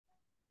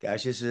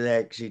Gosh, this was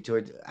actually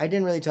towards. I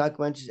didn't really talk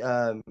much.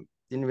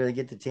 Didn't really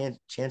get the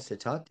chance to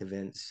talk to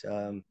Vince.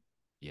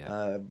 Yeah,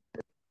 Uh,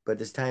 but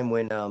this time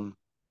when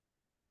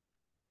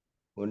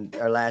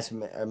my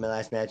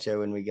last match there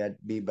when we got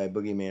beat by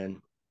Boogeyman,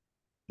 and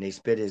he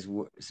spit his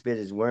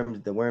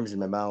worms the worms in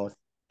my mouth.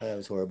 That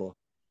was horrible.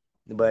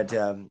 But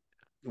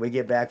we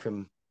get back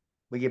from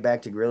we get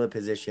back to gorilla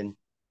position,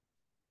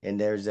 and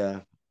there's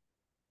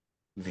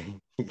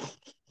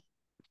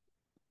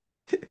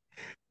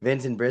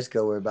Vince and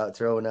Briscoe were about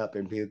throwing up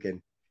and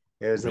puking.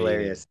 It was really.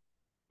 hilarious.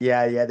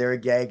 Yeah, yeah, they were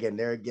gagging.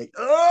 They were gagging.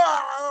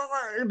 Oh,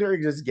 they were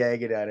just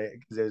gagging at it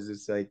because it was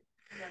just like,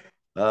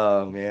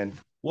 oh man.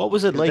 What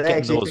was it Because like I getting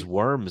actually those think,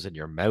 worms in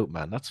your mouth,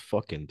 man? That's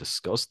fucking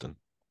disgusting.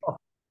 oh,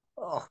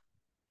 oh,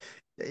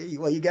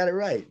 well, you got it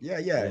right. Yeah,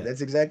 yeah, Yeah.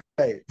 that's exactly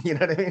right. You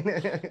know what I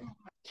mean?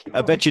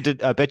 I bet you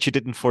did. I bet you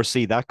didn't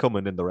foresee that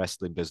coming in the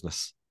wrestling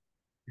business.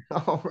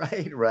 Oh,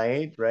 right,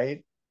 right,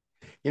 right.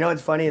 You know,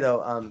 it's funny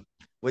though.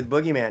 With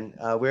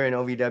Boogeyman, we're in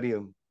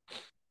OVW.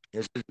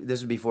 This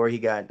was before he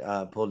got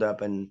pulled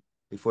up and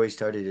before he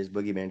started his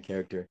Boogeyman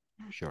character.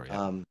 Sure, yeah.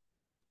 Um,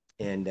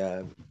 and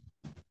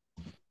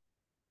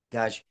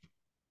gosh,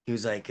 he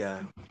was like,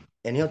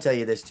 and he'll tell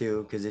you this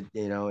too, because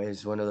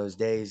it's one of those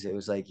days. It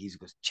was like he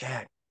goes,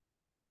 Chad,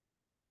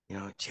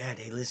 Chad,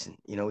 hey, listen,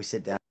 we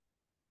sit down.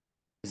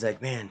 He's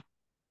like, man,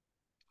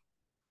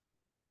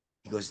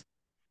 he goes,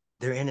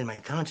 they're ending my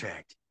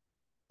contract.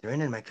 They're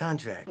ending my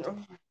contract.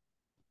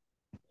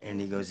 And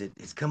he goes,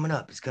 it's coming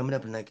up. It's coming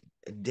up in like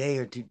a day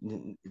or two.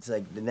 It's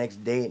like the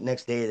next day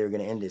they're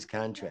gonna end his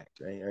contract,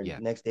 right? Or Yeah.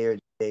 next day or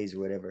 2 days or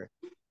whatever.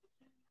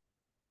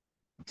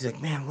 He's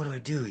like, man, what do I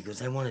do? He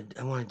goes, I want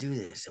to do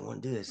this. I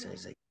want to do this. And I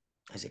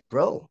was like,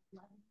 bro.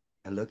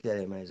 I looked at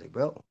him and I was like,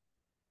 bro,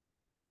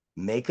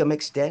 make them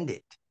extend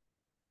it.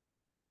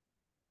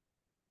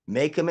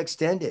 Make them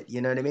extend it.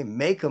 You know what I mean?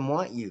 Make them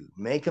want you.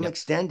 Make them Yep.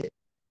 extend it.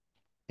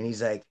 And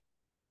he's like,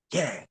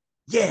 yeah,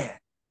 yeah,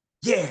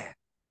 yeah,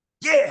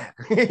 yeah.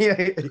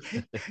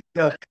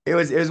 No, it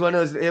was one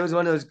of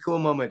those cool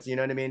moments. You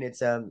know what I mean?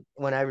 It's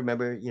when I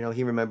remember,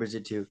 he remembers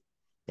it too,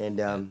 and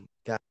Yeah.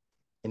 God,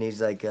 and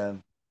he's like,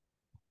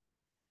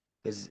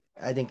 because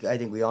I think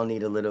we all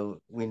need a little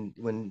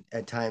when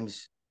at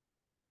times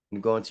when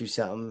going through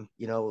something,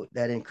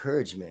 that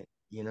encouragement.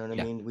 You know what I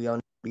Yeah. mean? We all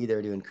need to be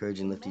there to encourage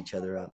and lift each other up.